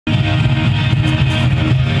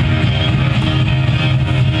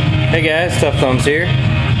Hey guys, Tough Thumbs here.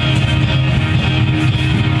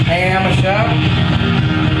 Hey, I'm a shop.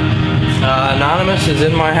 Anonymous is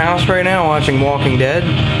in my house right now watching Walking Dead,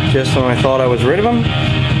 just when I thought I was rid of him.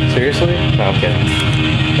 Seriously? No, I'm kidding.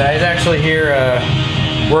 He's actually here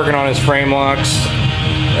working on his frame locks.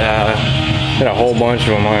 Got a whole bunch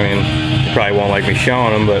of them. I mean, you probably won't like me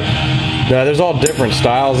showing them, but there's all different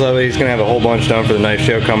styles of it. He's going to have a whole bunch done for the knife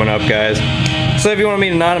show coming up, guys. So if you want to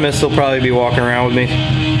meet Anonymous, he'll probably be walking around with me.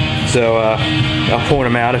 So I'll point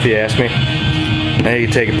him out if you ask me. And you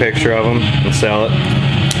can take a picture of him and sell it.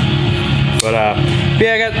 But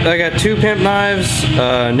yeah, I got 2 pimp knives,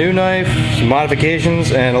 a new knife, some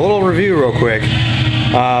modifications, and a little review real quick.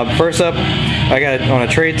 First up, I got on a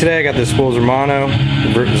trade today. I got this Spool Zermani,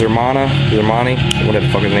 whatever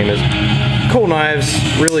the fuck his name is. Cool knives,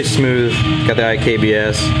 really smooth. Got the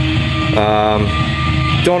IKBS.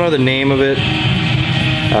 Don't know the name of it.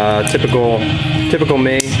 Typical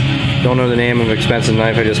me. Don't know the name of an expensive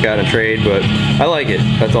knife I just got in a trade, but I like it.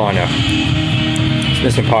 That's all I know. It's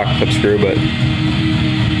missing a pocket clip screw, but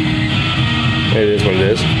it is what it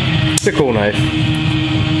is. It's a cool knife.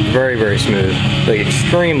 Very, very smooth. Like,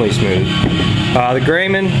 extremely smooth. The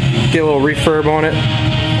Grayman, get a little refurb on it.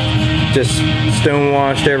 Just stone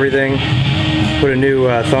washed everything. Put a new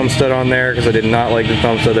thumb stud on there because I did not like the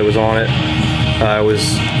thumb stud that was on it. I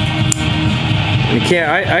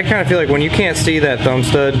kind of feel like when you can't see that thumb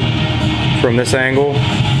stud from this angle,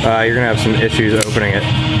 you're gonna have some issues opening it.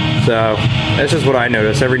 So that's just what I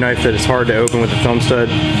notice. Every knife that is hard to open with the thumb stud,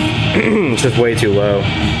 it's just way too low.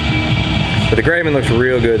 But the Grayman looks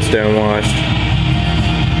real good stone washed.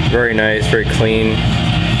 Very nice, very clean.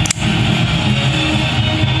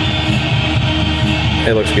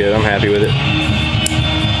 It looks good. I'm happy with it.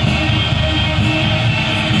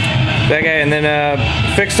 That guy, and then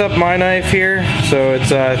fixed up my knife here. So it's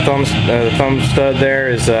the thumb stud there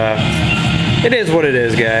is it is what it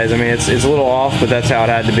is, guys. I mean, it's a little off, but that's how it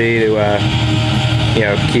had to be to you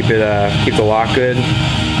know, keep the lock good.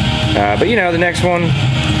 But you know, the next one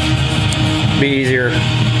be easier.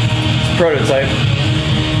 It's a prototype.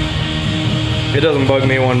 It doesn't bug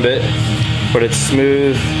me one bit, but it's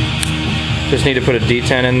smooth. Just need to put a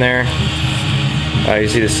detent in there. You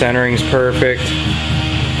see the centering's perfect.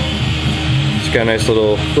 It's got a nice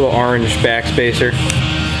little orange backspacer.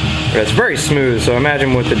 But it's very smooth, so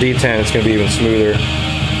imagine with the detent it's going to be even smoother.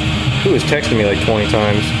 Who was texting me like 20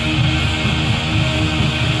 times?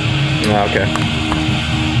 Okay.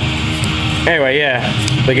 Anyway, yeah,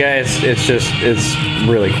 the guy, it's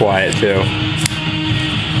really quiet too.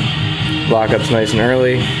 Lockup's nice and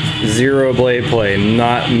early. Zero blade play,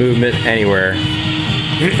 not movement anywhere.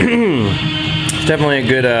 It's definitely a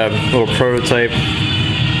good little prototype,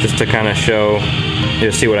 just to kind of show,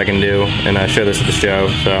 see what I can do, and show this at the show.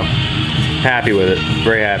 So happy with it,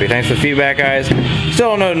 very happy. Thanks for the feedback, guys. Still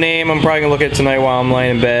don't know the name. I'm probably gonna look at it tonight while I'm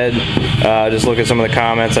laying in bed. Just look at some of the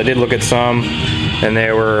comments. I did look at some, and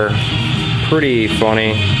they were pretty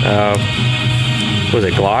funny. Was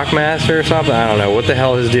it Glockmaster or something? I don't know. What the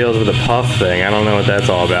hell his deal is with the puff thing? I don't know what that's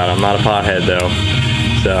all about. I'm not a pothead though,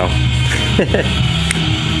 so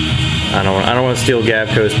I don't want to steal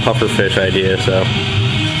Gavco's pufferfish idea. So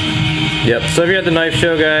yep. So if you're at the knife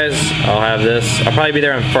show, guys, I'll have this. I'll probably be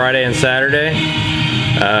there on Friday and Saturday.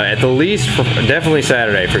 At the least, definitely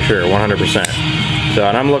Saturday for sure, 100%. So,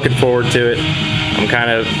 and I'm looking forward to it. I'm kind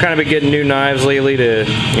of been getting new knives lately to,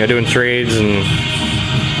 doing trades, and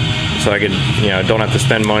so I could, don't have to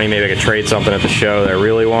spend money. Maybe I could trade something at the show that I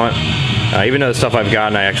really want. Even though the stuff I've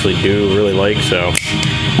gotten I actually do really like. So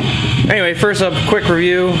anyway, first up, quick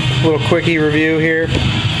review, a little quickie review here.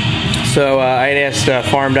 So I had asked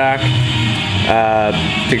Farm Doc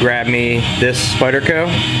to grab me this Spyderco.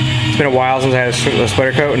 It's been a while since I had a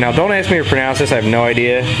Spyderco. Now, don't ask me to pronounce this. I have no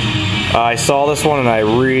idea. I saw this one and I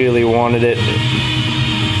really wanted it.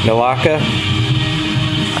 Nilakka.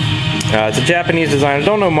 It's a Japanese design. I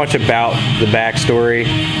don't know much about the backstory.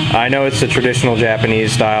 I know it's a traditional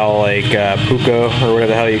Japanese style, like puko or whatever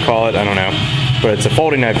the hell you call it. I don't know, but it's a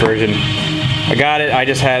folding knife version. I got it.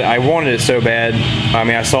 I wanted it so bad. I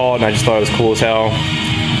mean, I saw it and I just thought it was cool as hell.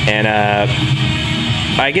 And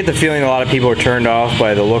I get the feeling a lot of people are turned off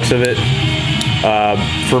by the looks of it.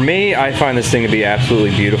 For me, I find this thing to be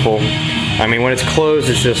absolutely beautiful. I mean, when it's closed,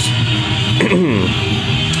 it's just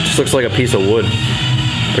looks like a piece of wood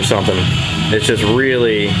or something. It's just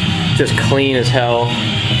really just clean as hell.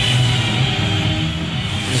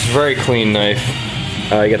 It's a very clean knife.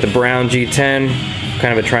 You got the brown G10,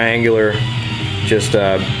 kind of a triangular, just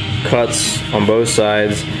cuts on both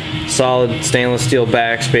sides. Solid stainless steel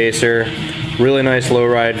backspacer. Really nice low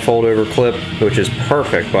ride fold over clip, which is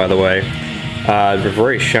perfect, by the way. They're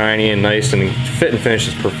very shiny and nice, and fit and finish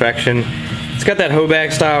is perfection. It's got that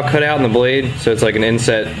Hoback style cutout in the blade, so it's like an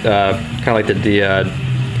inset, kind of like the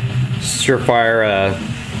Surefire, I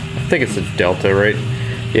think it's a Delta, right?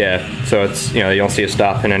 Yeah, so it's, you know, you don't see a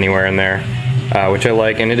stop pin anywhere in there, which I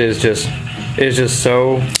like, and it is just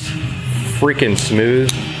so freaking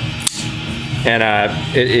smooth. And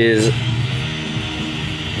it is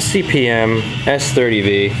CPM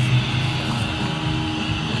S30V.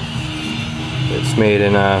 It's made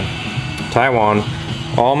in Taiwan.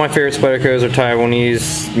 All my favorite Spydercos are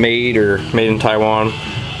Taiwanese made or made in Taiwan.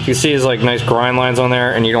 You can see it's like nice grind lines on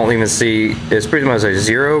there, and you don't even see, it's pretty much a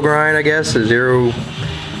zero grind, I guess, a zero.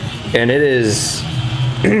 And it is,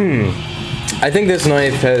 I think this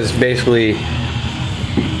knife has basically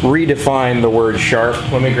redefined the word sharp.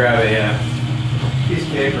 Let me grab a piece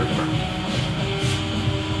of paper.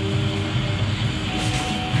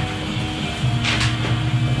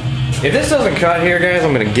 If this doesn't cut here, guys,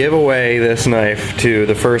 I'm gonna give away this knife to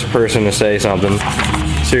the first person to say something.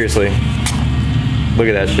 Seriously. Look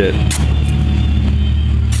at that shit.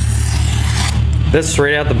 This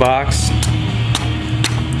straight out the box.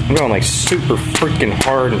 I'm going like super freaking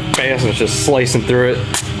hard and fast, and it's just slicing through it.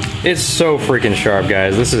 It's so freaking sharp,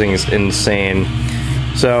 guys. This is insane.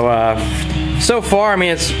 So, so far, I mean,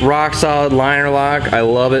 it's rock solid liner lock. I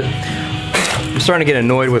love it. I'm starting to get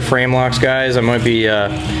annoyed with frame locks, guys. I might be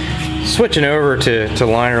switching over to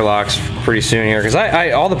liner locks pretty soon here, because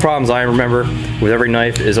all the problems I remember with every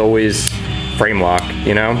knife is always frame lock,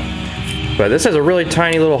 you know? But this has a really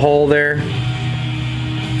tiny little hole there,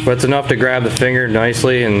 but it's enough to grab the finger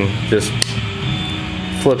nicely and just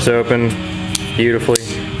flips open beautifully.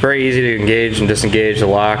 Very easy to engage and disengage the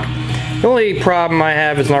lock. The only problem I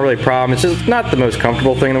have is not really a problem, it's just not the most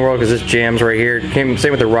comfortable thing in the world, because this jams right here. Same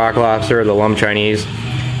with the Rock Lobster or the Lum Chinese.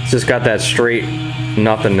 It's just got that straight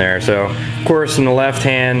nothing there. So, of course, in the left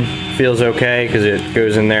hand, feels okay because it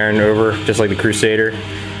goes in there and over, just like the Crusader.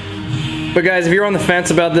 But guys, if you're on the fence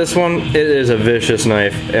about this one, it is a vicious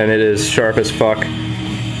knife, and it is sharp as fuck,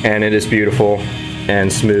 and it is beautiful and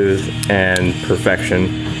smooth and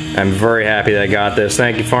perfection. I'm very happy that I got this.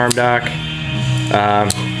 Thank you, Farm Doc.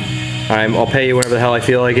 I'll pay you whenever the hell I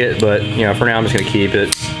feel like it, but you know, for now I'm just gonna keep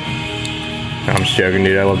it. I'm just joking,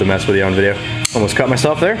 dude. I love to mess with you on video. Almost cut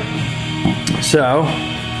myself there. So,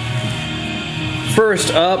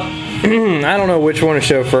 first up, I don't know which one to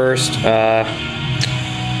show first. I'm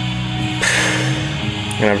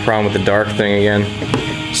gonna have a problem with the dark thing again.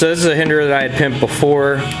 So this is a Hinderer that I had pimped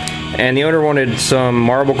before, and the owner wanted some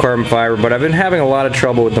marble carbon fiber, but I've been having a lot of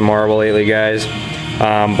trouble with the marble lately, guys.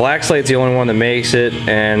 Black Slate's the only one that makes it,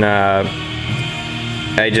 and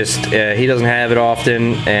he doesn't have it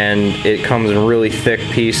often, and it comes in really thick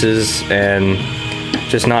pieces and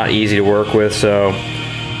just not easy to work with. So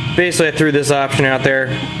basically I threw this option out there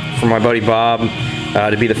for my buddy Bob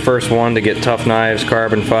to be the first one to get Tough Knives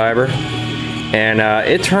carbon fiber, and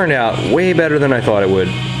it turned out way better than I thought it would.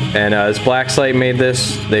 And this Black Slate made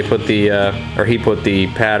this. They put the he put the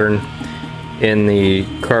pattern in the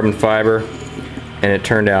carbon fiber, and it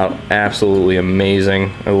turned out absolutely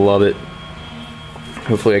amazing. I love it.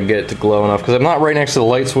 Hopefully I can get it to glow enough, because I'm not right next to the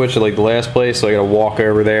light switch at like the last place, so I gotta walk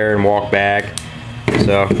over there and walk back.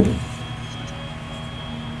 So,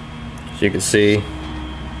 as you can see,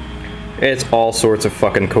 it's all sorts of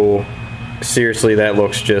fucking cool. Seriously, that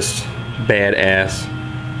looks just badass.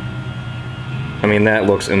 I mean, that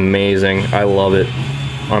looks amazing. I love it.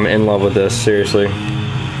 I'm in love with this, seriously.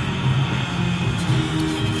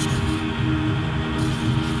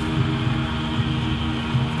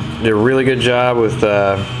 Did a really good job with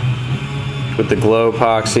the glow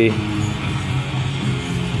epoxy.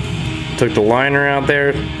 Took the liner out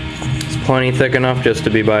there. It's plenty thick enough just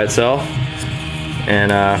to be by itself,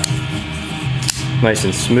 and nice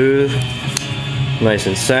and smooth, nice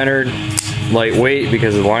and centered, lightweight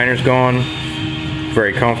because the liner's gone.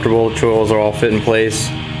 Very comfortable. The choils are all fit in place.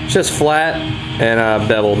 It's just flat and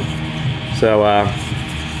beveled. So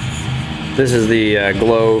this is the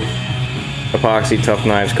glow epoxy Tough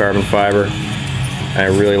Knives carbon fiber. I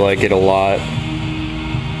really like it a lot.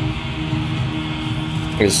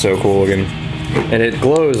 It's so cool looking, and it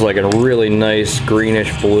glows like a really nice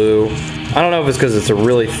greenish blue. I don't know if it's because it's a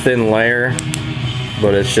really thin layer,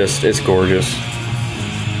 but it's gorgeous.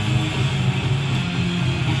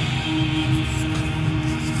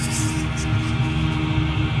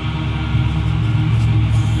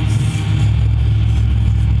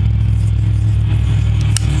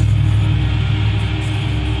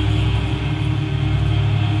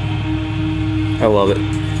 I love it.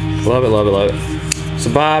 Love it, love it, love it.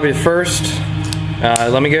 So Bob, you're first.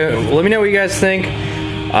 Let me know what you guys think.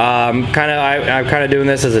 I'm kind of doing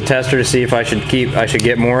this as a tester to see if I should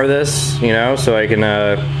get more of this, you know, so I can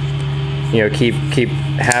you know, keep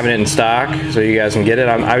having it in stock so you guys can get it.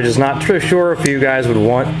 I was just not too sure if you guys would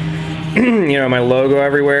want you know, my logo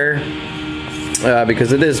everywhere,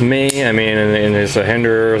 because it is me. I mean, and it's a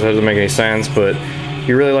Hinderer, so it doesn't make any sense. But if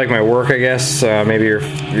you really like my work, I guess maybe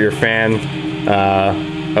you're a fan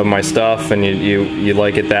of my stuff and you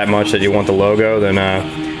like it that much that you want the logo, then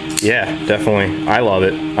yeah, definitely. I love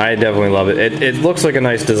it. I definitely love it. It looks like a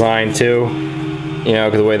nice design too, you know,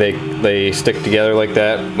 because the way they stick together like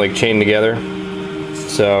that, like chained together.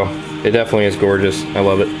 So it definitely is gorgeous. I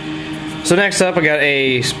love it. So next up, I got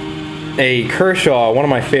a Kershaw, one of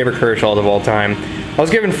my favorite Kershaws of all time. I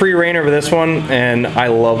was given free reign over this one, and I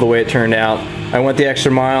love the way it turned out. I went the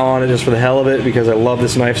extra mile on it just for the hell of it because I love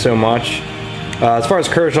this knife so much. As far as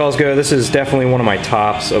Kershaws go, this is definitely one of my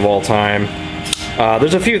tops of all time.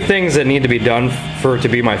 There's a few things that need to be done for it to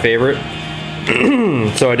be my favorite.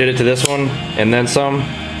 So I did it to this one, and then some.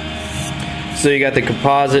 So you got the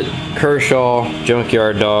composite Kershaw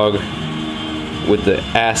Junkyard Dog with the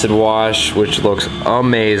acid wash, which looks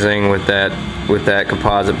amazing with that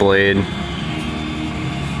composite blade.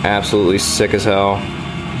 Absolutely sick as hell.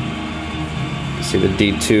 See the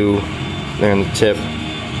D2 there in the tip.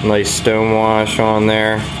 Nice stone wash on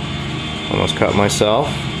there. Almost cut myself.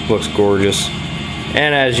 Looks gorgeous.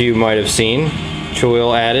 And as you might have seen,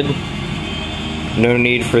 choil added. No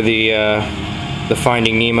need for the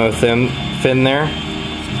Finding Nemo fin there.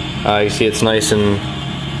 You see it's nice and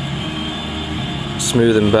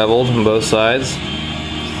smooth and beveled on both sides.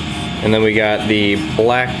 And then we got the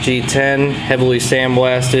black G10, heavily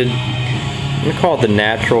sandblasted. I'm gonna call it the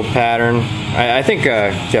natural pattern. I think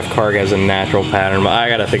Jeff Karg has a natural pattern, but I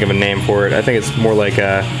gotta think of a name for it. I think it's more like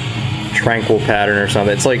a tranquil pattern or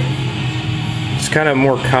something. It's like, it's kind of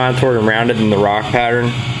more contoured and rounded than the rock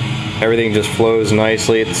pattern. Everything just flows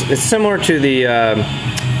nicely. It's similar to the,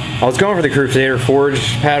 I was going for the Crusader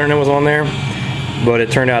Forge pattern that was on there, but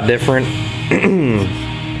it turned out different.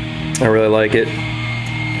 I really like it.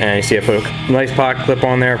 And you see I put a nice pocket clip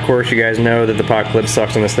on there. Of course, you guys know that the pocket clip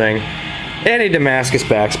sucks on this thing. And a Damascus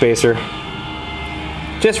backspacer.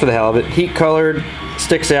 Just for the hell of it. Heat colored,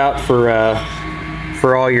 sticks out for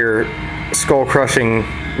all your skull crushing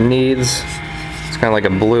needs. It's kind of like a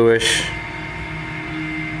bluish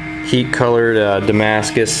heat colored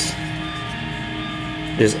Damascus.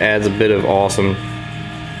 Just adds a bit of awesome.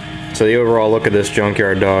 So the overall look of this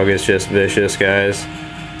Junkyard Dog is just vicious, guys.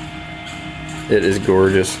 It is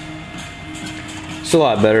gorgeous. It's a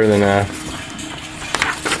lot better than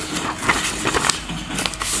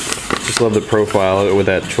just love the profile of it with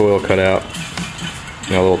that choil cut out.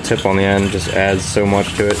 You know, a little tip on the end just adds so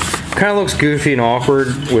much to it. Kind of looks goofy and awkward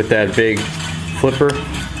with that big flipper,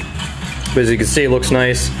 but as you can see, it looks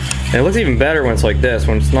nice. And it looks even better when it's like this.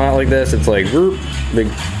 When it's not like this, it's like whoop, big,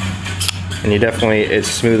 and you definitely, it's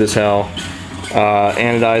smooth as hell.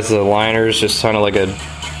 Anodized the liners, just kind of like a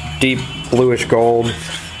deep bluish gold.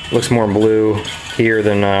 Looks more blue here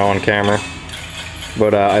than on camera.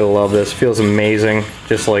 But I love this. Feels amazing,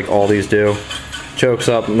 just like all these do. Chokes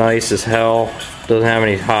up nice as hell. Doesn't have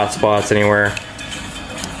any hot spots anywhere.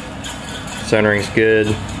 Centering's good.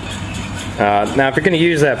 Now, if you're going to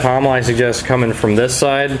use that pommel, I suggest coming from this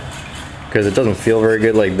side, because it doesn't feel very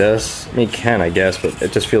good like this. I mean, it can, I guess, but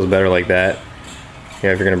it just feels better like that.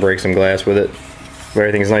 Yeah, if you're going to break some glass with it. But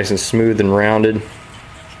everything's nice and smooth and rounded.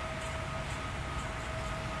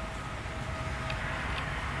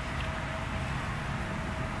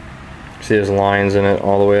 See, there's lines in it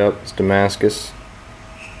all the way up. It's Damascus.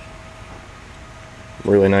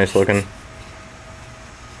 Really nice looking.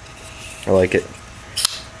 I like it.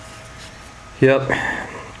 Yep.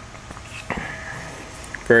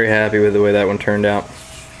 Very happy with the way that one turned out.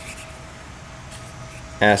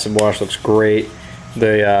 Acid wash looks great.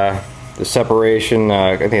 The separation,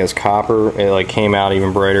 I think it's copper. It like came out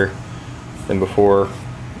even brighter than before.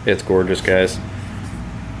 It's gorgeous, guys.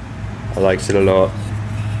 I likes it a lot.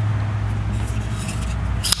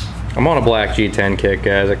 I'm on a black G10 kick,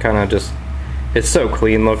 guys. I kind of just, it's so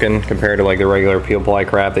clean looking compared to like the regular peel ply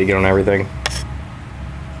crap that you get on everything.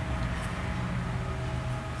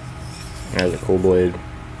 That's a cool blade.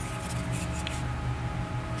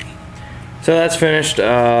 So that's finished.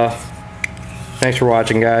 Thanks for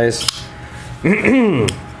watching, guys.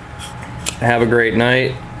 Have a great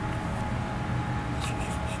night.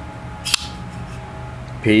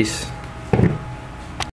 Peace.